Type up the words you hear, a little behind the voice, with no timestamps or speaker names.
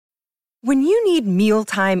When you need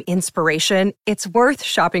mealtime inspiration, it's worth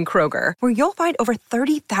shopping Kroger, where you'll find over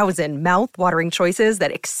 30,000 mouth-watering choices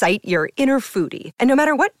that excite your inner foodie. And no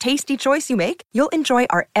matter what tasty choice you make, you'll enjoy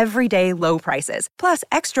our everyday low prices, plus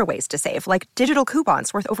extra ways to save, like digital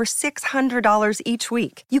coupons worth over $600 each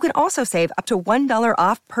week. You can also save up to $1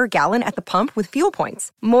 off per gallon at the pump with fuel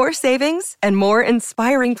points. More savings and more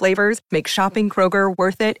inspiring flavors make shopping Kroger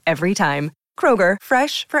worth it every time. Kroger,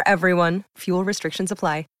 fresh for everyone. Fuel restrictions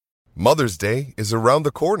apply. Mother's Day is around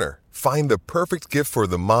the corner. Find the perfect gift for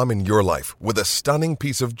the mom in your life with a stunning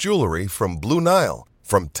piece of jewelry from Blue Nile.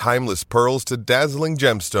 From timeless pearls to dazzling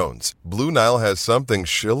gemstones, Blue Nile has something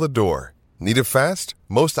she'll adore. Need it fast?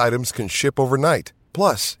 Most items can ship overnight.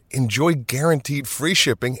 Plus, enjoy guaranteed free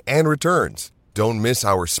shipping and returns. Don't miss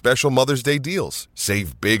our special Mother's Day deals.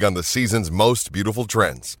 Save big on the season's most beautiful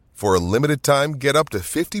trends. For a limited time, get up to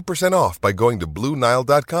 50% off by going to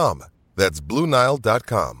BlueNile.com. That's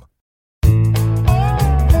BlueNile.com.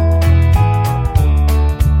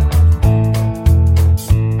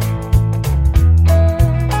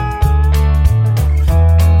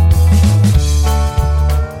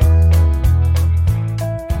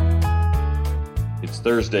 It's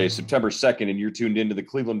Thursday, September 2nd, and you're tuned into the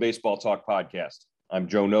Cleveland Baseball Talk podcast. I'm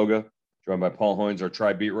Joe Noga, joined by Paul Hoynes, our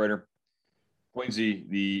Tribe beat writer. Hoynesy,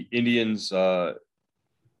 the Indians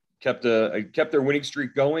kept their winning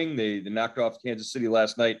streak going. They knocked off Kansas City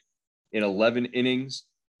last night in 11 innings.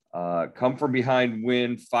 Come from behind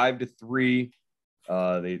win 5-3.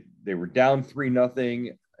 They were down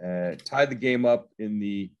 3-0. Tied the game up in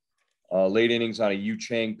the late innings on a Yu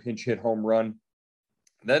Chang pinch hit home run.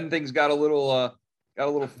 Then things got a little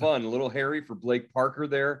fun, a little hairy for Blake Parker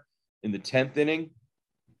there in the 10th inning.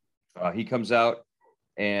 He comes out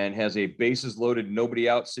and has a bases loaded, nobody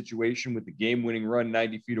out situation with the game-winning run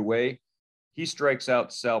 90 feet away. He strikes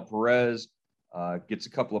out Sal Perez, gets a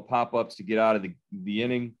couple of pop-ups to get out of the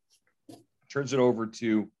inning, turns it over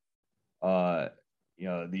to the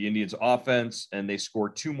Indians offense, and they score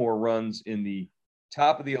two more runs in the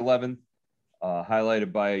top of the 11th,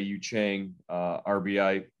 highlighted by a Yu Chang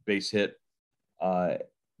RBI base hit.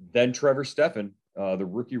 Then Trevor Stephan, the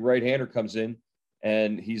rookie right-hander, comes in,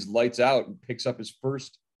 and he's lights out and picks up his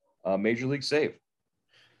first major league save.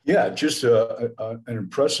 Yeah, just an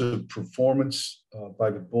impressive performance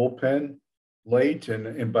by the bullpen late,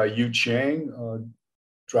 and by Yu Chang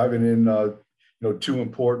driving in two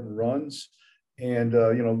important runs. And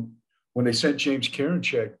when they sent James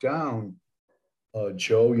Karinchak down,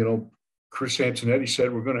 Joe, Chris Antonetti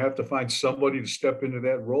said we're going to have to find somebody to step into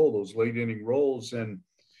that role, those late inning roles. And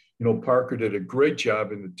Parker did a great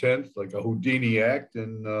job in the 10th, like a Houdini act,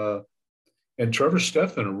 and Trevor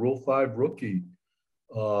Stephan, a Rule 5 rookie,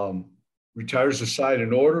 retires the side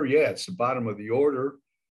in order. Yeah, it's the bottom of the order,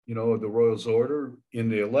 the Royals order in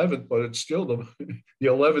the 11th, but it's still the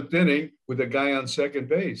 11th inning with a guy on second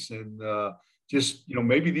base. And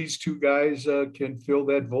maybe these two guys can fill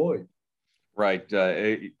that void. Right.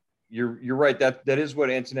 You're right. That is what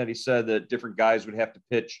Antonetti said, that different guys would have to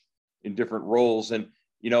pitch in different roles. And,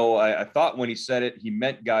 I thought when he said it, he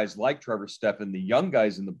meant guys like Trevor Stephan, the young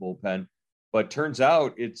guys in the bullpen, but turns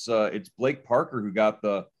out it's Blake Parker who got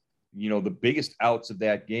the biggest outs of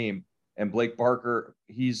that game. And Blake Parker,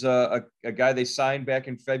 he's a guy they signed back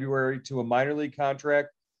in February to a minor league contract.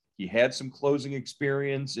 He had some closing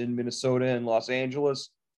experience in Minnesota and Los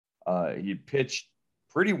Angeles. He pitched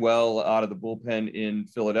pretty well out of the bullpen in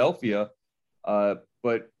Philadelphia,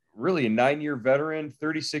 but really a 9-year veteran,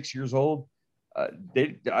 36 years old.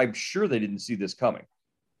 I'm sure they didn't see this coming.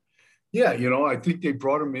 Yeah, I think they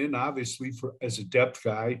brought him in obviously as a depth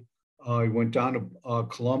guy. He went down to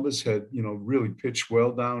Columbus, had really pitched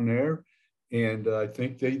well down there, and I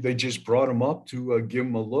think they just brought him up to give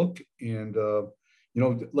him a look. And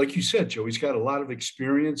like you said, Joe, he's got a lot of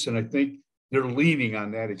experience, and I think they're leaning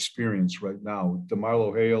on that experience right now.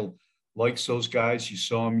 DeMarlo Hale likes those guys. You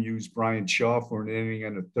saw him use Brian Shaw for an inning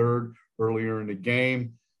and a third earlier in the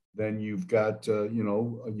game. Then you've got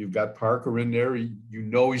Parker in there.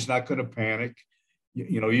 He's not going to panic.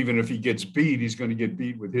 Even if he gets beat, he's going to get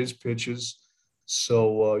beat with his pitches.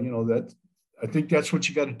 So, I think that's what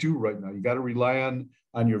you got to do right now. You got to rely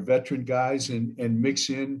on your veteran guys and mix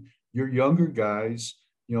in your younger guys,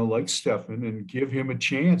 like Stephan, and give him a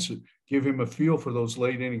chance, give him a feel for those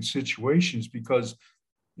late inning situations. Because,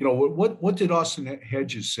 what did Austin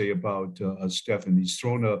Hedges say about Stephan? He's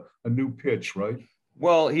thrown a new pitch, right?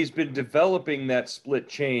 Well, he's been developing that split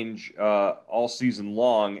change all season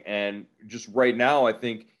long. And just right now, I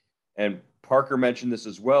think, and Parker mentioned this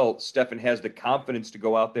as well, Stephan has the confidence to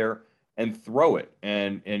go out there and throw it.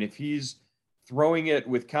 And if he's throwing it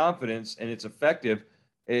with confidence and it's effective,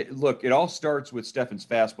 Look, it all starts with Stefan's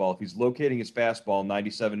fastball. If he's locating his fastball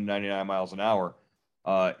 97 to 99 miles an hour,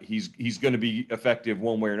 he's going to be effective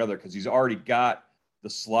one way or another because he's already got the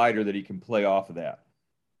slider that he can play off of that.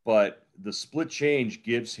 But the split change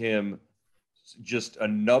gives him just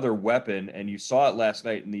another weapon, and you saw it last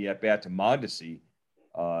night in the at-bat to Mondesi.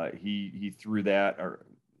 He threw that, or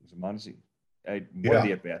was it Mondesi? One of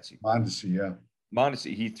the at-bats. Mondesi, yeah.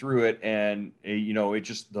 Mondesi, he threw it, and it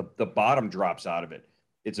just the bottom drops out of it.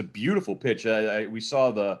 It's a beautiful pitch. We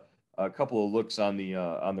saw a couple of looks on the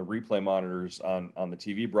replay monitors on the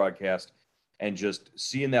TV broadcast, and just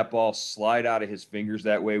seeing that ball slide out of his fingers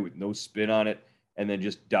that way with no spin on it, and then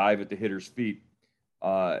just dive at the hitter's feet.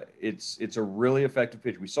 It's a really effective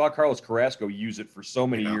pitch. We saw Carlos Carrasco use it for so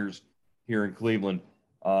many years here in Cleveland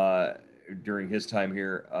during his time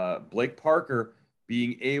here. Blake Parker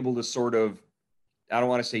being able to sort of, I don't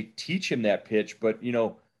want to say teach him that pitch, but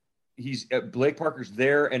Blake Parker's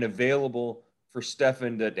there and available for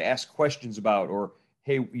Stefan to ask questions about, or,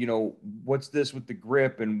 hey, what's this with the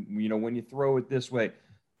grip? And, when you throw it this way,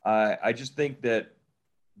 I just think that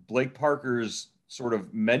Blake Parker's sort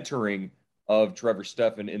of mentoring of Trevor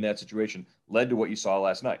Stephan in that situation led to what you saw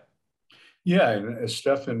last night. Yeah, and as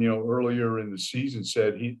Stefan, earlier in the season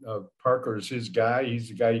said, Parker is his guy. He's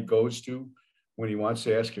the guy he goes to when he wants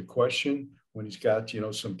to ask a question, when he's got,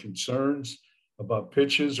 some concerns about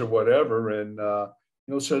pitches or whatever. And,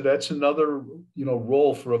 so that's another,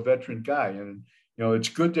 role for a veteran guy. And, it's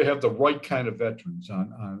good to have the right kind of veterans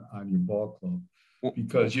on your ball club,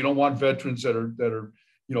 because you don't want veterans that are,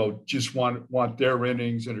 just want their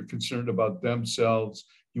innings and are concerned about themselves.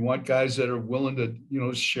 You want guys that are willing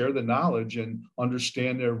to, share the knowledge and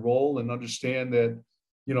understand their role, and understand that,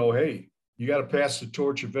 hey, you got to pass the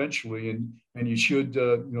torch eventually, and you should,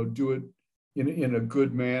 do it in a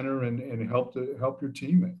good manner and help your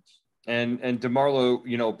teammates. And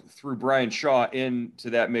DeMarlo, threw Brian Shaw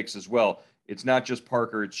into that mix as well. It's not just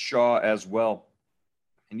Parker, it's Shaw as well.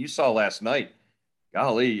 And you saw last night,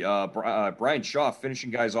 golly, Brian Shaw finishing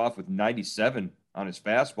guys off with 97 on his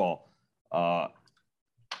fastball.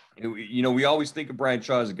 We always think of Brian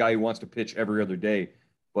Shaw as a guy who wants to pitch every other day,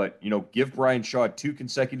 but, give Brian Shaw 2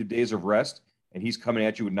 consecutive days of rest, and he's coming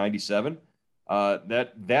at you with 97.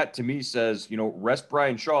 That to me says, rest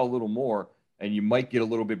Brian Shaw a little more, and you might get a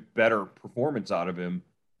little bit better performance out of him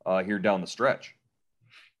here down the stretch.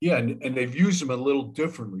 Yeah, and they've used him a little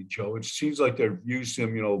differently, Joe. It seems like they've used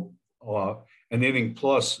him, an inning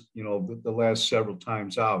plus, the last several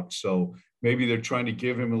times out. So maybe they're trying to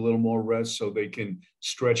give him a little more rest so they can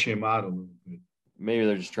stretch him out a little bit. Maybe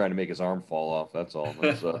they're just trying to make his arm fall off. That's all.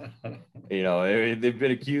 That's, they've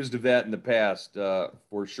been accused of that in the past,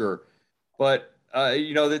 for sure. But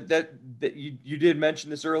that you did mention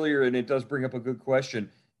this earlier, and it does bring up a good question.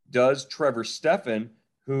 Does Trevor Stephan,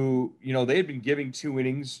 who they had been giving 2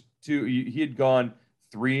 innings to, he had gone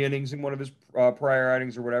 3 innings in one of his prior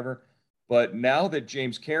outings or whatever, but now that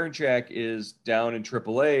James Karinchak is down in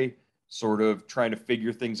AAA, sort of trying to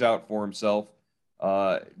figure things out for himself,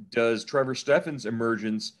 does Trevor Stephan's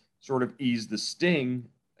emergence sort of ease the sting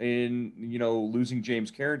in losing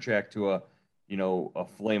James Karinchak to a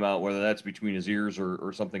flame out, whether that's between his ears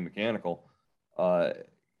or something mechanical?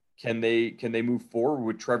 Can they move forward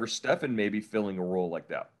with Trevor Stephan maybe filling a role like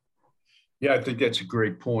that? Yeah, I think that's a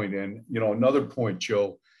great point. And, another point,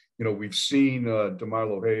 Joe, we've seen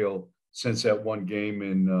DeMarlo Hale since that one game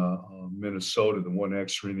in Minnesota, the one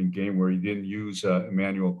extra inning game where he didn't use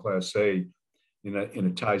Emmanuel Clase in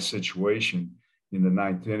a tie situation in the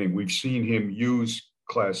 9th inning. We've seen him use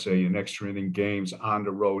Clase in extra inning games on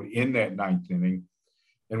the road in that 9th inning.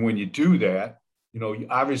 And when you do that,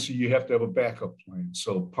 obviously you have to have a backup plan.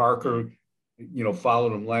 So Parker,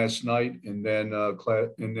 followed him last night, and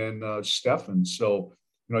then Stephan. So,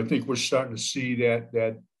 I think we're starting to see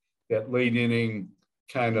that late inning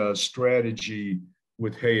kind of strategy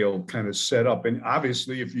with Hale kind of set up. And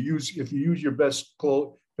obviously, if you use your best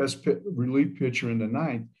relief pitcher in the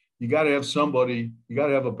 9th, you got to have somebody. You got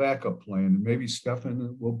to have a backup plan, and maybe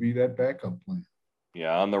Stephan will be that backup plan.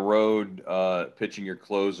 Yeah, on the road, pitching your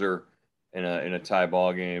closer in a tie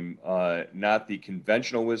ball game, not the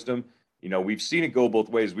conventional wisdom. We've seen it go both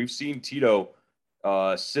ways. We've seen Tito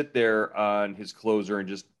sit there on his closer and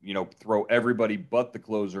just throw everybody but the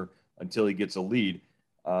closer until he gets a lead.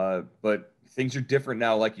 But things are different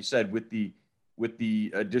now, like you said, with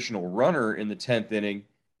the additional runner in the 10th inning,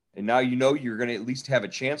 and now you're going to at least have a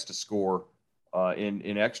chance to score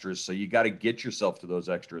in extras. So you got to get yourself to those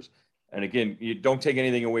extras. And again, you don't take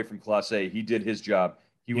anything away from Clase. He did his job.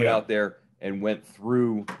 He went out there and went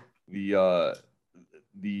through the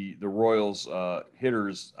Royals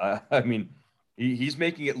hitters. I mean, He's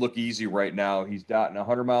making it look easy right now. He's dotting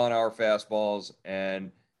 100-mile-an-hour fastballs,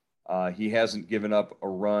 and he hasn't given up a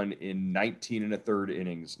run in 19 and a third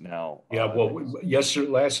innings now. Yeah, yesterday,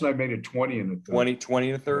 last night made it 20 in the third. 20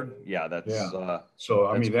 and a third. Yeah, that's so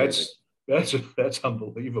I that's mean crazy. that's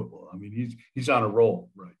unbelievable. I mean he's on a roll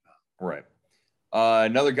right now. Right.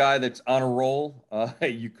 Another guy that's on a roll,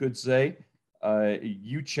 you could say,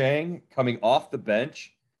 Yu Chang coming off the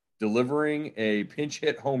bench, delivering a pinch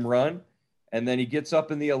hit home run, and then he gets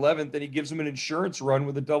up in the 11th and he gives him an insurance run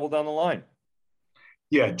with a double down the line.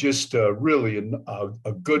 Yeah, just really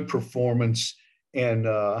a good performance, and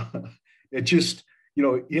it just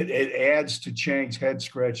it adds to Chang's head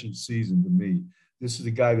scratching season to me. This is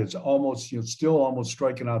a guy that's almost still almost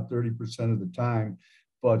striking out 30% of the time,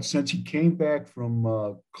 but since he came back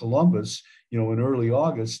from Columbus, in early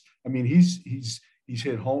August, I mean he's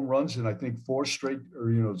hit home runs in I think 4 straight or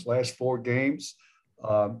his last 4 games.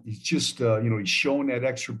 He's just he's showing that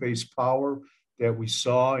extra base power that we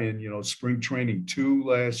saw in spring training 2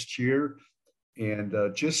 last year, and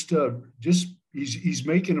just he's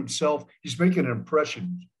making an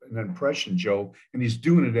impression, Joe, and he's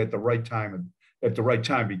doing it at the right time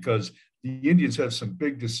because the Indians have some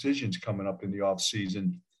big decisions coming up in the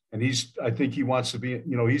offseason, and I think he wants to be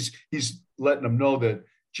he's letting them know that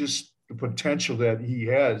just the potential that he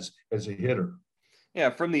has as a hitter. Yeah,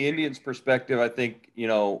 from the Indians' perspective, I think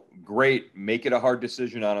great, make it a hard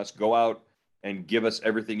decision on us, go out and give us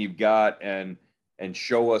everything you've got and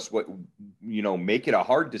show us what, make it a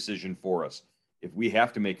hard decision for us if we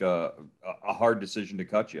have to make a hard decision to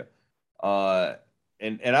cut you.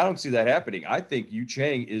 And I don't see that happening. I think Yu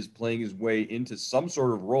Chang is playing his way into some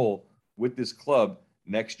sort of role with this club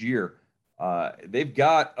next year. They've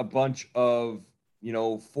got a bunch of,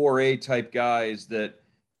 4A type guys that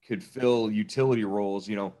could fill utility roles,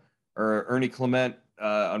 or Ernie Clement,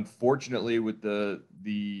 unfortunately with the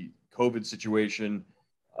COVID situation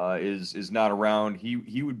is not around.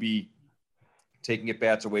 He would be taking at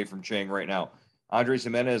bats away from Chang right now. Andres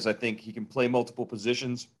Jimenez, I think he can play multiple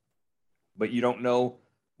positions, but you don't know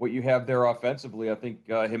what you have there offensively. I think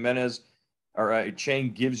Jimenez or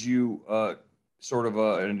Chang gives you sort of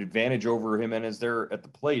an advantage over Jimenez there at the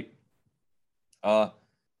plate.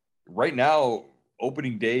 Right now,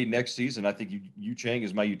 opening day next season, I think Yu Chang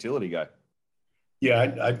is my utility guy.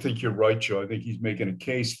 Yeah, I think you're right, Joe. I think he's making a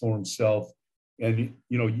case for himself. And,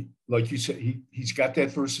 like you said, he's got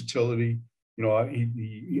that versatility. He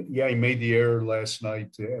made the error last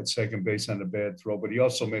night at second base on the bad throw, but he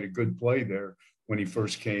also made a good play there when he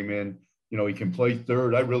first came in. He can play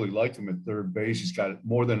third. I really like him at third base. He's got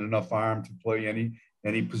more than enough arm to play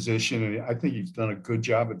any position. And I think he's done a good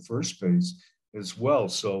job at first base as well.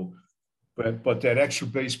 So, but that extra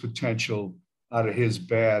base potential out of his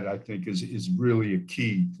bat, I think is really a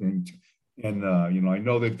key thing. And I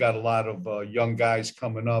know they've got a lot of young guys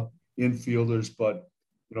coming up, infielders, but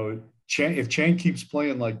if Chang keeps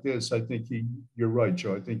playing like this, I think you're right,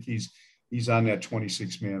 Joe. I think he's on that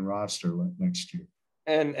 26-man roster next year.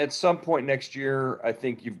 And at some point next year, I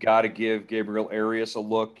think you've got to give Gabriel Arias a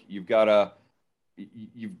look. You've got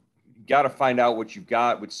to find out what you've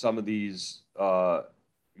got with some of these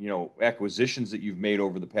acquisitions that you've made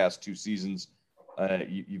over the past 2 seasons.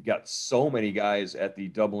 You've got so many guys at the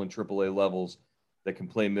double and triple A levels that can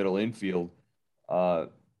play middle infield.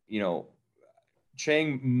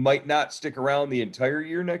 Chang might not stick around the entire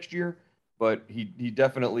year next year, but he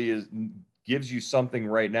definitely gives you something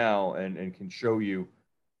right now and can show you,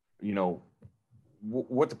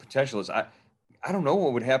 what the potential is. I don't know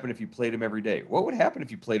what would happen if you played him every day. What would happen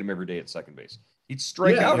if you played him every day at second base? He'd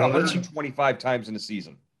strike out 125 times in a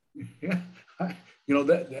season. Yeah.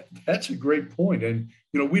 That's a great point. And,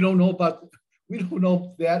 we don't know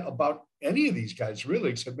that about any of these guys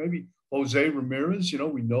really, except maybe Jose Ramirez.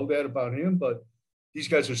 We know that about him, but these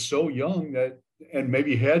guys are so young and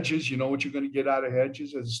maybe Hedges, what you're going to get out of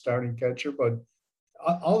Hedges as a starting catcher, but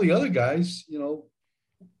all the other guys, you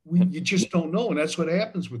just don't know. And that's what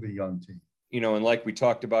happens with a young team. And like we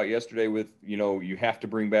talked about yesterday with, you have to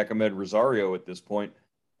bring back Ahmed Rosario at this point.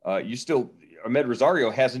 Ahmed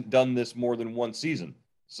Rosario hasn't done this more than 1 season.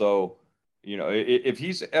 So, if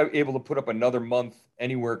he's able to put up another month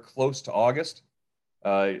anywhere close to August,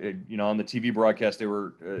 on the TV broadcast, they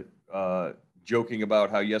were joking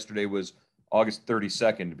about how yesterday was August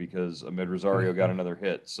 32nd because Ahmed Rosario got another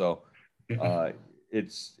hit. So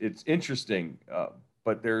it's interesting,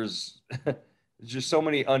 but there's just so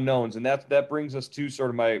many unknowns. And that brings us to sort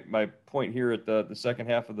of my point here at the second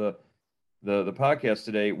half of the podcast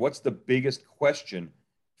today. What's the biggest question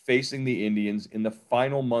facing the Indians in the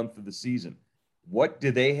final month of the season? What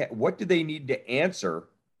do they need to answer,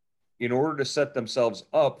 in order to set themselves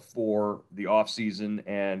up for the offseason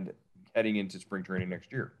and heading into spring training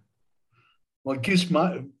next year? Well, I guess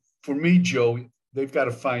for me, Joe, they've got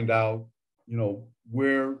to find out,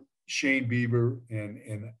 where Shane Bieber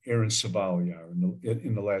and Aaron Savali are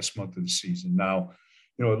in the last month of the season. Now,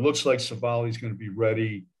 it looks like Savali's going to be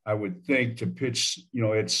ready, I would think, to pitch,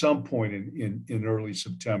 at some point in early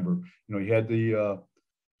September. He had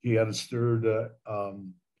his third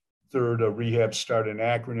rehab start in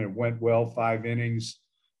Akron, and it went well, 5 innings.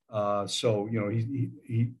 So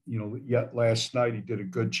yet last night he did a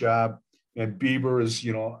good job. And Bieber is,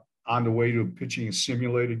 on the way to pitching a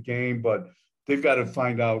simulated game, but they've got to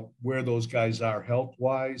find out where those guys are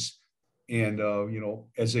health-wise, and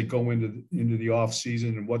as they go into the off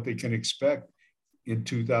season, and what they can expect in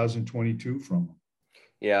 2022 from them.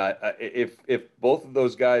 Yeah, if both of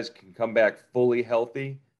those guys can come back fully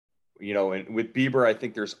healthy, and with Bieber, I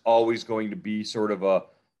think there's always going to be sort of a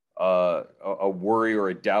worry or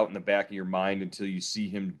a doubt in the back of your mind until you see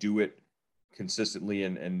him do it consistently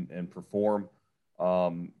and perform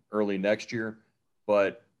early next year.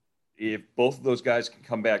 But if both of those guys can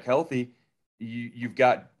come back healthy, you've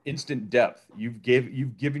got instant depth. You've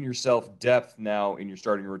given yourself depth now in your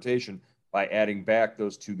starting rotation by adding back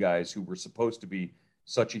those two guys who were supposed to be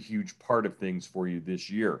such a huge part of things for you this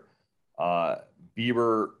year.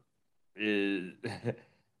 Bieber is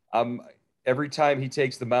every time he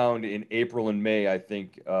takes the mound in April and May, I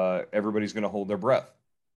think everybody's going to hold their breath,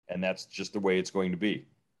 and that's just the way it's going to be.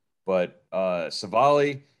 But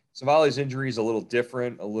Savali's injury is a little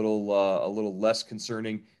different, a little less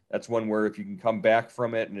concerning. That's one where if you can come back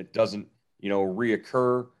from it and it doesn't,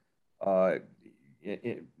 reoccur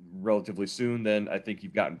relatively soon, then I think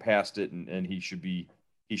you've gotten past it, and he should be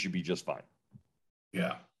just fine.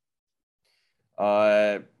 Yeah.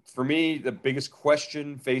 For me, the biggest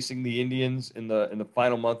question facing the Indians in the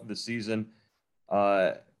final month of the season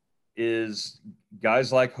is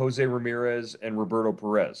guys like Jose Ramirez and Roberto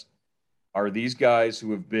Perez. Are these guys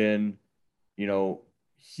who have been,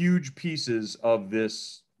 huge pieces of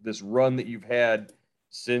this run that you've had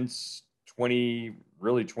since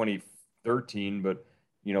 2013, but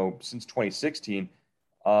since 2016,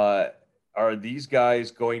 are these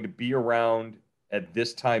guys going to be around at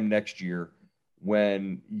this time next year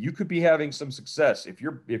when you could be having some success? If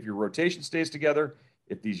your rotation stays together,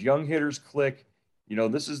 if these young hitters click,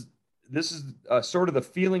 this is sort of the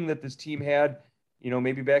feeling that this team had,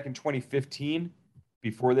 maybe back in 2015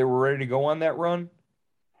 before they were ready to go on that run.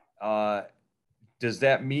 Does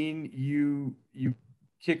that mean you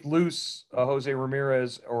kick loose a Jose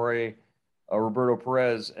Ramirez or a Roberto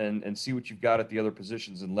Perez and see what you've got at the other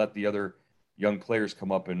positions and let the other young players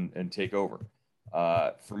come up and take over?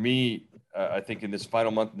 For me, I think in this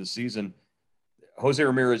final month of the season, Jose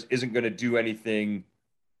Ramirez isn't going to do anything,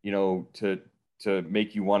 to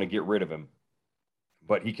make you want to get rid of him,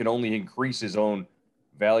 but he can only increase his own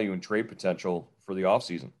value and trade potential for the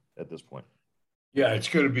offseason at this point. Yeah, it's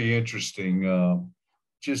going to be interesting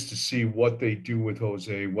just to see what they do with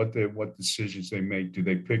Jose, what decisions they make. Do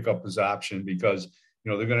they pick up his option? Because,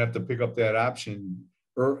 they're going to have to pick up that option,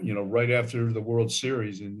 right after the World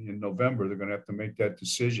Series in November. They're going to have to make that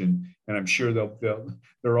decision. And I'm sure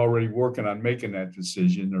they're already working on making that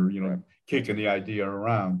decision, or, kicking the idea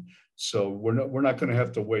around. So we're not going to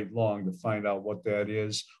have to wait long to find out what that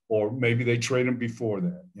is, or maybe they trade him before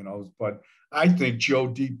that, But I think Joe,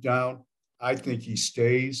 deep down, I think he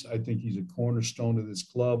stays. I think he's a cornerstone of this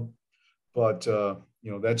club. But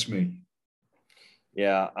that's me.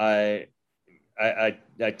 Yeah, I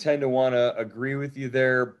tend to want to agree with you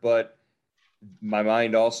there, but my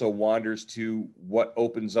mind also wanders to what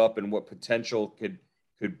opens up and what potential could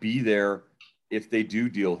be there if they do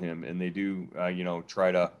deal him and they do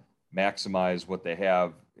try to maximize what they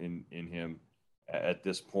have in him at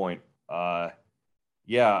this point. I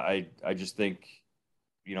just think,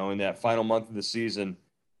 in that final month of the season,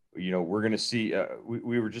 we're going to see,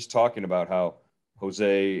 we were just talking about how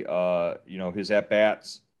Jose, his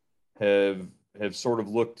at-bats have sort of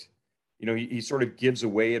looked, he sort of gives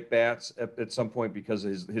away at-bats at some point because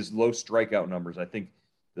of his low strikeout numbers. I think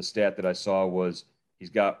the stat that I saw was he's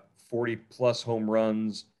got 40-plus home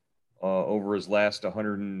runs over his last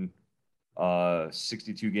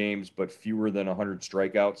 162 games, but fewer than 100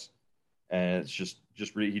 strikeouts. And it's just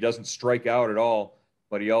really, he doesn't strike out at all,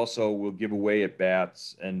 but he also will give away at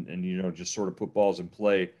bats and just sort of put balls in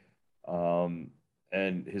play. And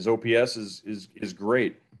his OPS is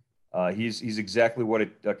great. He's exactly what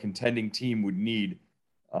a contending team would need,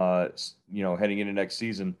 heading into next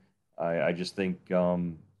season. I just think,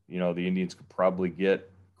 the Indians could probably get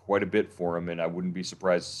quite a bit for him, and I wouldn't be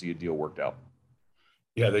surprised to see a deal worked out.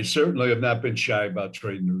 Yeah, they certainly have not been shy about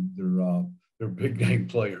trading their big name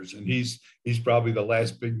players, and he's probably the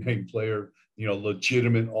last big name player,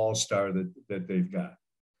 legitimate all-star that they've got.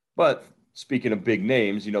 But speaking of big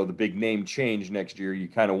names, the big name change next year, you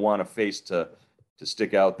kind of want a face to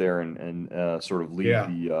stick out there and sort of lead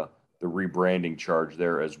the rebranding charge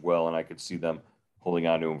there as well. And I could see them holding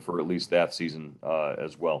on to him for at least that season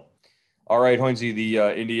as well. All right, Hoynesy, the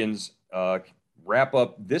Indians wrap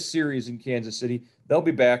up this series in Kansas City. They'll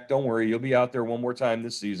be back. Don't worry. You'll be out there one more time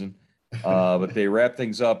this season. But they wrap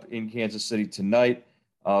things up in Kansas City tonight.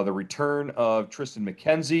 The return of Triston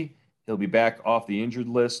McKenzie. He'll be back off the injured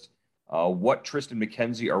list. What Triston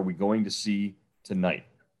McKenzie are we going to see tonight?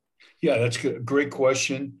 Yeah, that's a great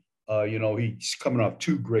question. He's coming off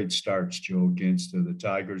two great starts, Joe, against the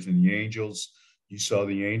Tigers and the Angels. You saw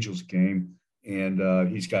the Angels game, and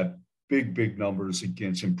he's got big numbers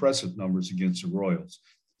impressive numbers against the Royals.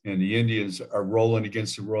 And the Indians are rolling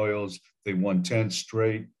against the Royals. They won 10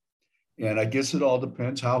 straight. And I guess it all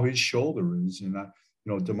depends how his shoulder is. And,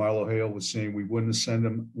 DeMarlo Hale was saying we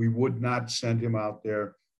would not send him out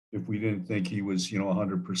there if we didn't think he was,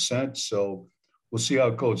 100%. So we'll see how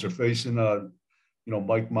it goes. They're facing,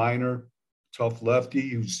 Mike Minor, tough lefty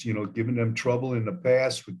who's, given them trouble in the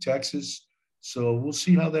past with Texas. So we'll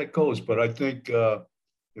see how that goes. But I think,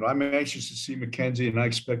 I'm anxious to see McKenzie, and I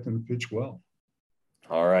expect him to pitch well.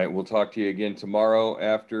 All right. We'll talk to you again tomorrow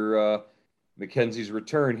after McKenzie's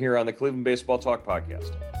return here on the Cleveland Baseball Talk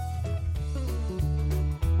podcast.